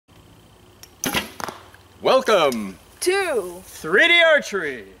Welcome to 3D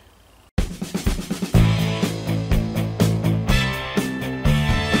Archery.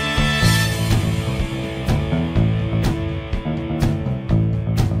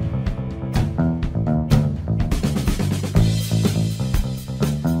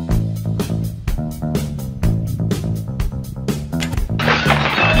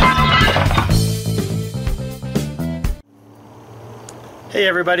 Hey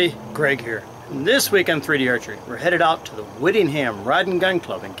everybody, Greg here. And this week on 3D Archery, we're headed out to the Harwinton Rod Gun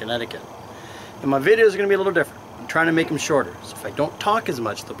Club in Connecticut. And my videos are going to be a little different. I'm trying to make them shorter, so if I don't talk as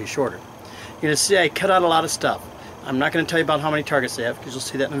much, they'll be shorter. You're going to see I cut out a lot of stuff. I'm not going to tell you about how many targets they have, because you'll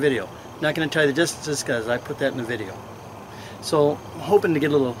see that in the video. I'm not going to tell you the distances, because I put that in the video. So I'm hoping to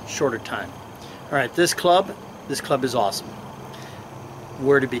get a little shorter time. Alright, this club is awesome.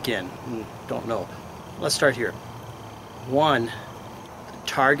 Where to begin? Don't know. Let's start here. One,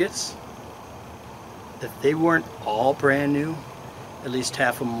 targets, if they weren't all brand new, at least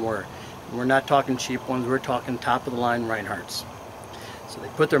half of them were. And we're not talking cheap ones, we're talking top of the line Reinhardts. So they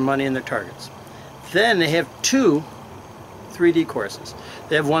put their money in their targets. Then they have two 3D courses.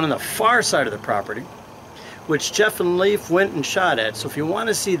 They have one on the far side of the property, which Jeff and Leaf went and shot at. So if you want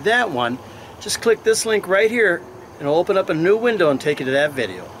to see that one, just click this link right here and it'll open up a new window and take you to that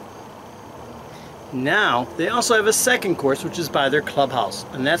video. Now, they also have a second course, which is by their clubhouse,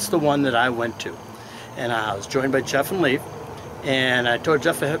 and that's the one that I went to. And I was joined by Jeff and Leaf, and I told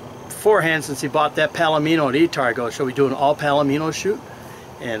Jeff beforehand, since he bought that Palomino at E-Tar, I go, shall we do an all Palomino shoot?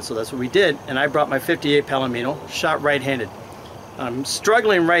 And so that's what we did, and I brought my 58 Palomino, shot right-handed. I'm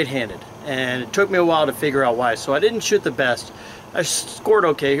struggling right-handed, and it took me a while to figure out why, so I didn't shoot the best. I scored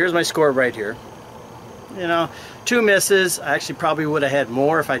okay. Here's my score right here. You know, 2 misses. I actually probably would have had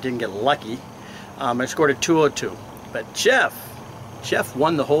more if I didn't get lucky. I scored a 202, but Jeff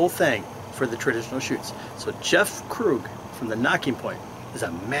won the whole thing for the traditional shoots. So Jeff Krug from the Knocking Point is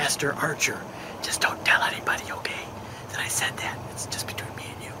a master archer. Just don't tell anybody, okay, that I said that. It's just between me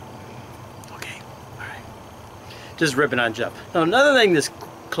and you. Okay, all right. Just ripping on Jeff. Now another thing this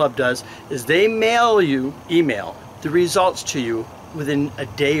club does is they email the results to you within a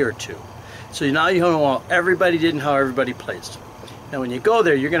day or two. So now you know how everybody did and how everybody placed. Now when you go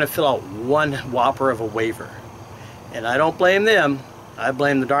there, you're going to fill out one whopper of a waiver. And I don't blame them. I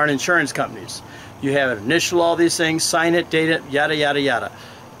blame the darn insurance companies. You have to initial all these things, sign it, date it, yada, yada, yada.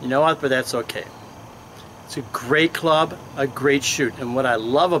 You know what? But that's okay. It's a great club, a great shoot. And what I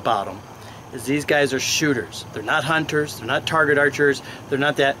love about them is these guys are shooters. They're not hunters. They're not target archers. They're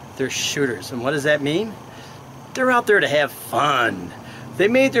not that. They're shooters. And what does that mean? They're out there to have fun. They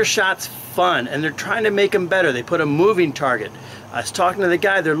made their shots fun, and they're trying to make them better. They put a moving target. I was talking to the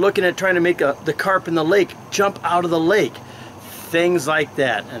guy, they're looking at trying to make the carp in the lake jump out of the lake. Things like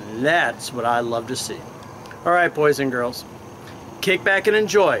that, and that's what I love to see. Alright, boys and girls, kick back and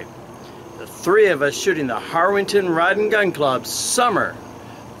enjoy the 3 of us shooting the Harwinton Rod Gun Club Summer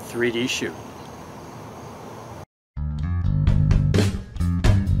 3D Shoot.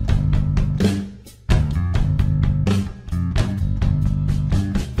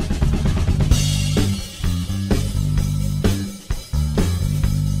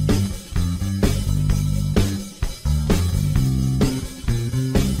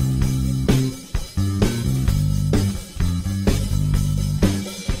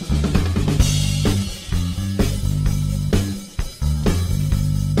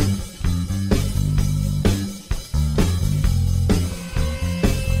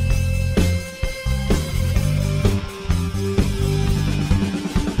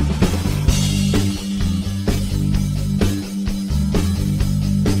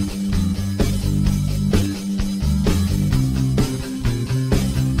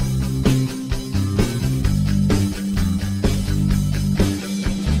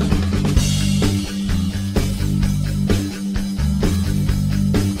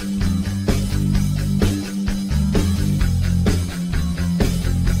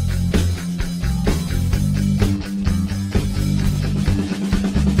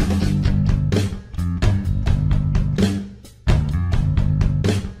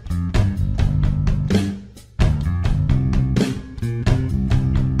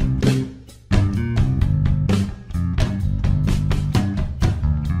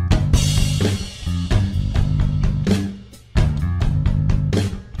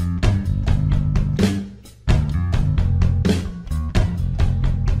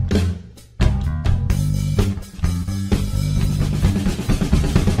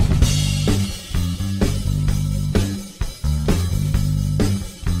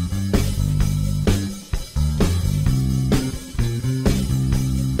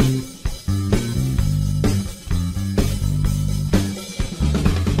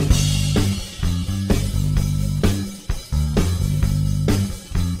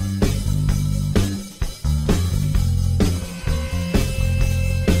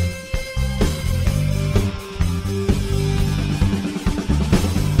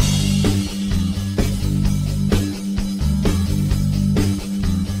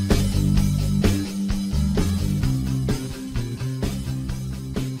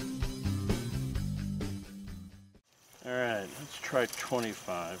 try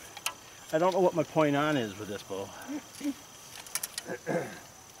 25. I don't know what my point on is with this bow.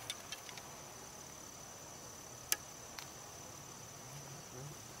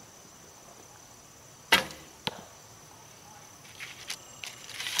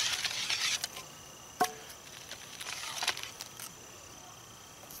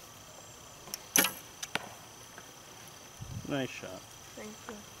 Nice shot. Thank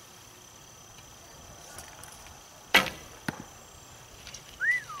you.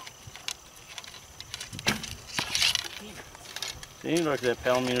 See, look, that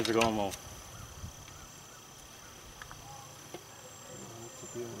palominos are going low.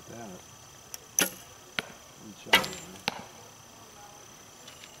 What's the deal with that? Good shot, man.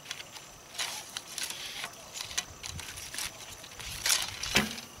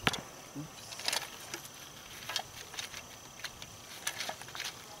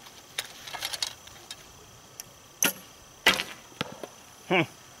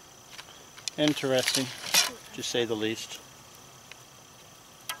 Interesting, to say the least.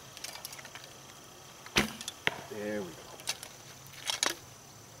 There we go.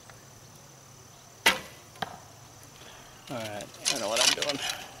 Alright, I know what I'm doing.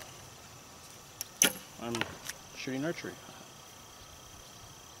 I'm shooting archery.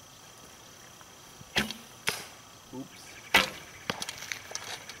 Oops.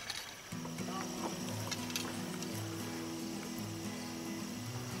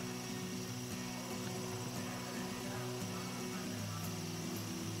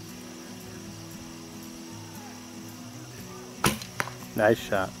 Nice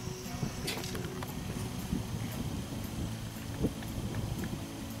shot.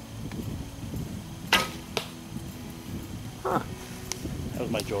 Huh. That was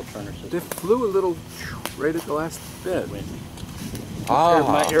my Joel Turner system. It flew a little right at the last bit. Wind. Ah,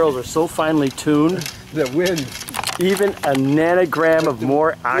 My arrows are so finely tuned, the wind. even a nanogram of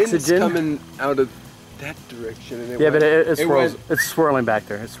more Wind's oxygen. coming out of that direction. And Yeah, but it swirls. went- It's swirling back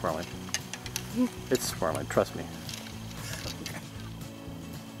there. It's swirling. It's swirling. Trust me.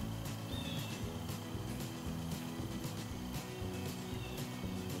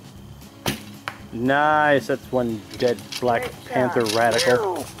 Nice. That's one dead Black Great shot. Panther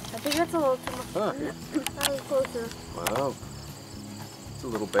radical. I think that's a little too much. Huh. That was closer. Wow. It's a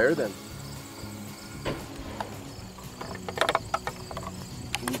little bear then.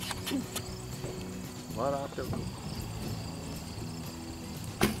 What optimal.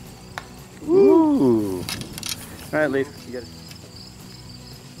 Ooh. All right, Leaf. You got it.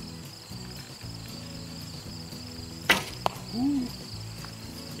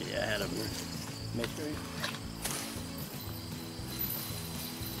 Yeah, I had him. Mystery.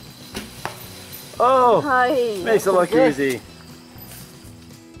 Oh, Hi. makes it look easy.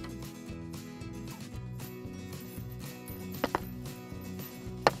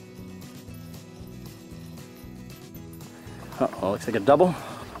 Uh-oh, looks like a double.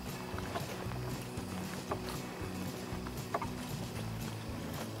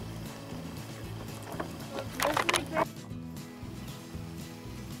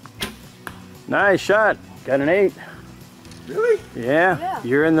 Nice shot. Got an 8. Really? Yeah. Yeah.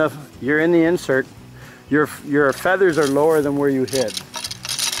 You're in the insert. Your feathers are lower than where you hit.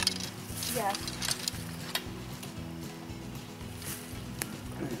 Yes.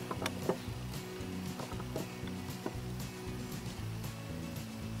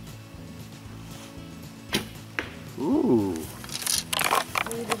 Ooh.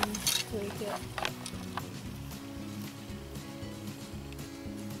 We didn't take it.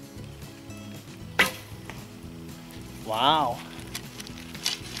 Wow.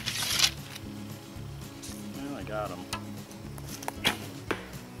 Well, I got him.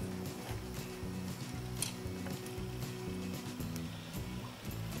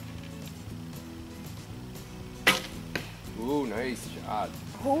 Ooh, nice shot.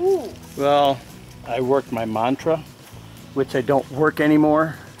 Oh. Well, I worked my mantra, which I don't work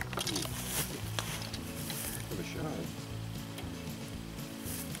anymore. Give a shot.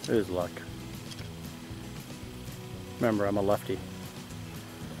 There's luck. Remember, I'm a lefty.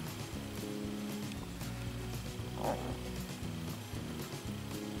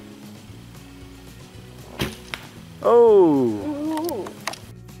 Oh! Ooh.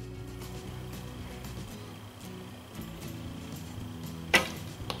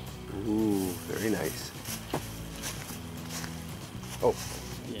 Ooh, very nice. Oh,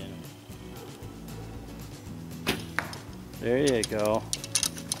 Yeah. There you go.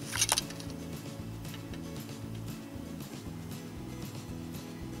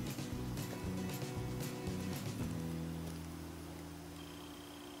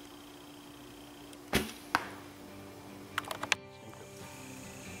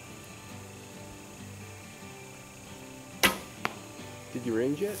 Did you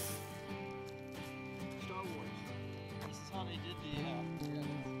range yet? Star Wars. This is how they did the.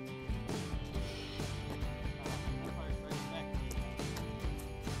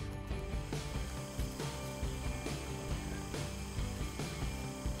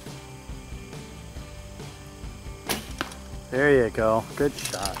 There you go. Good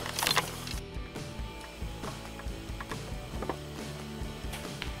shot.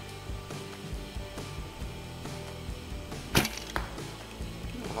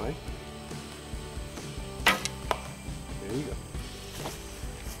 High. There you go.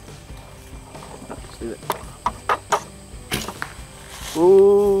 See it.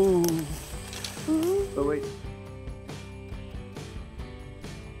 Ooh. Oh wait.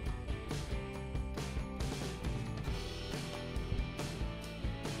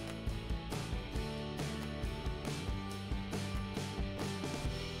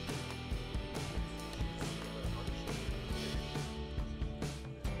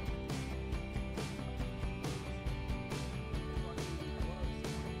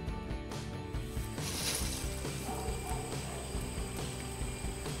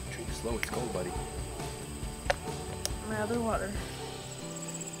 Drink slow, it's cold, buddy. My other water.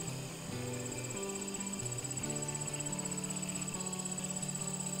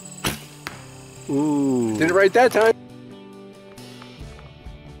 Ooh. Did it right that time.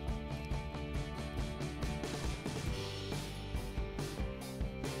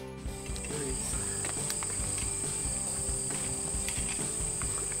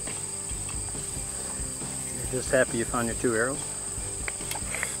 You're just happy you found your 2 arrows?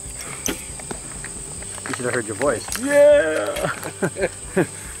 You should have heard your voice. Yeah!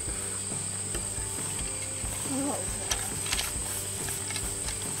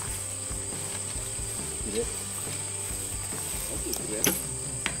 Did it?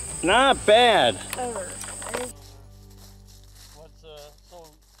 Not bad. Ever. What's so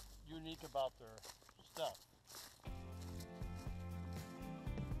unique about their stuff?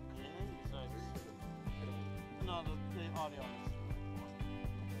 Anything besides? No, the audio.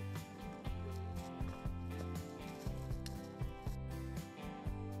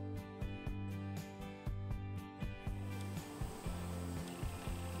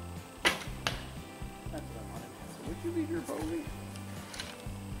 That's what I wanted. Would you leave your bow lead?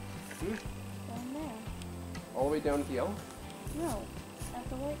 Down there. All the way down at the elk? No. At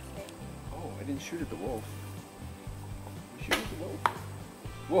the white stick. Oh, I didn't shoot at the wolf. We shoot at the wolf?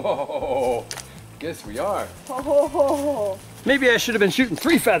 Whoa! Guess we are. Oh. Maybe I should have been shooting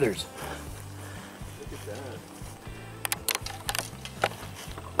 3 feathers. Look at that.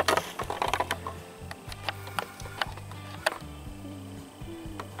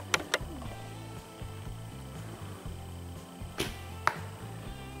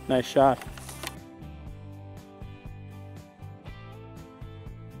 Nice shot.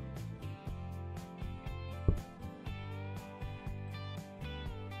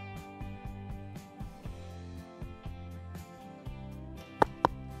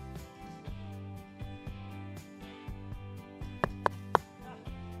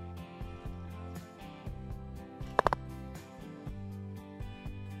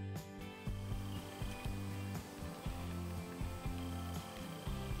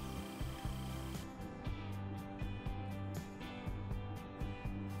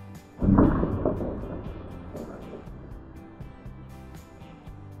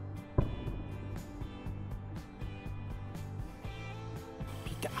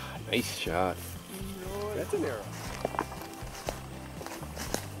 Nice shot. That's an arrow.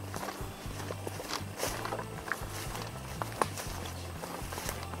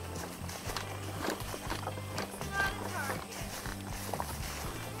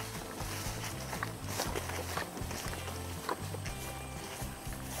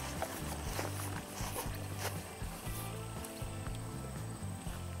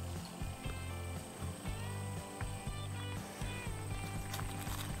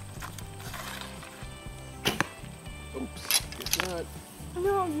 Oops, guess not.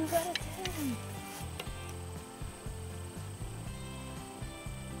 No, you got a 10.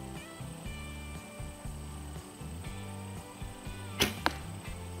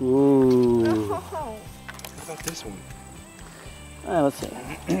 Ooh. No. How about this one? Let's see.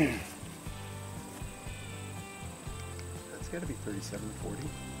 That's got to be 37, 40.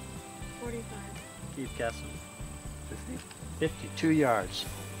 45. Keep guessing. 50? 52 yards.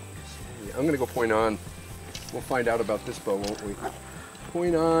 I'm going to go point on. We'll find out about this bow, won't we?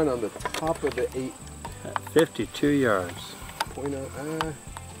 Point on the top of the 8. 52 yards. Point on.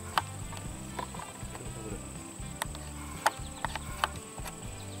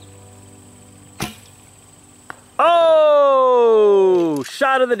 Oh!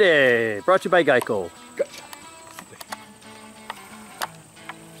 shot of the day, brought to you by Geico. Gotcha.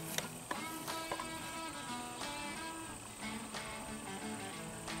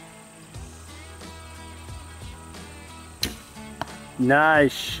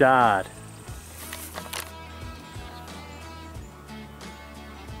 Nice shot.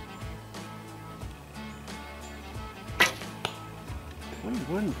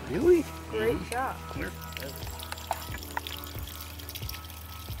 21, really? Great shot. Clear.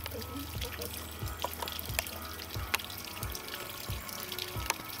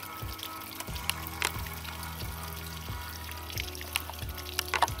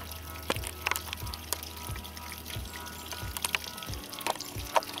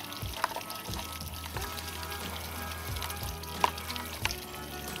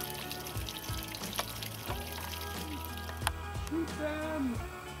 Shoot them!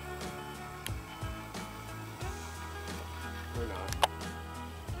 Or not.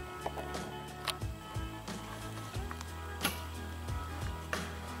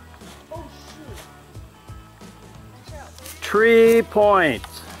 Oh shoot. Nice shot. 3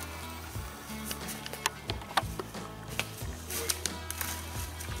 points.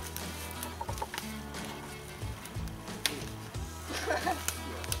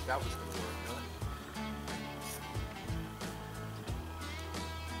 That was gonna work, huh?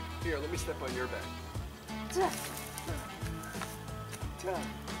 Here, let me step on your back. Let's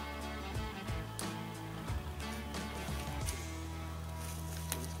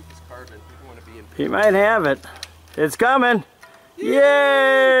get this carbon. We don't want to be in. He might have it. It's coming.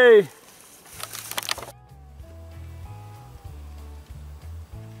 Yay!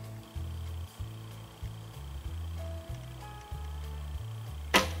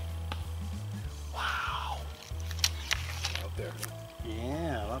 Out there.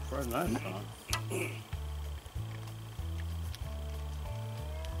 Yeah, that's for a nice one.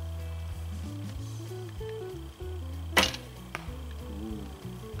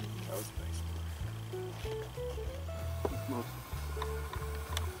 That was nice. Come on.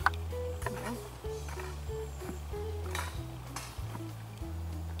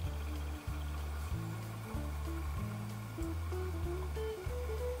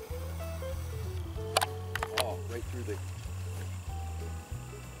 Oh, right through the.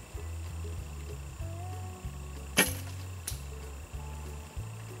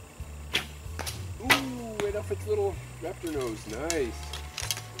 Ooh, right off its little raptor nose. Nice.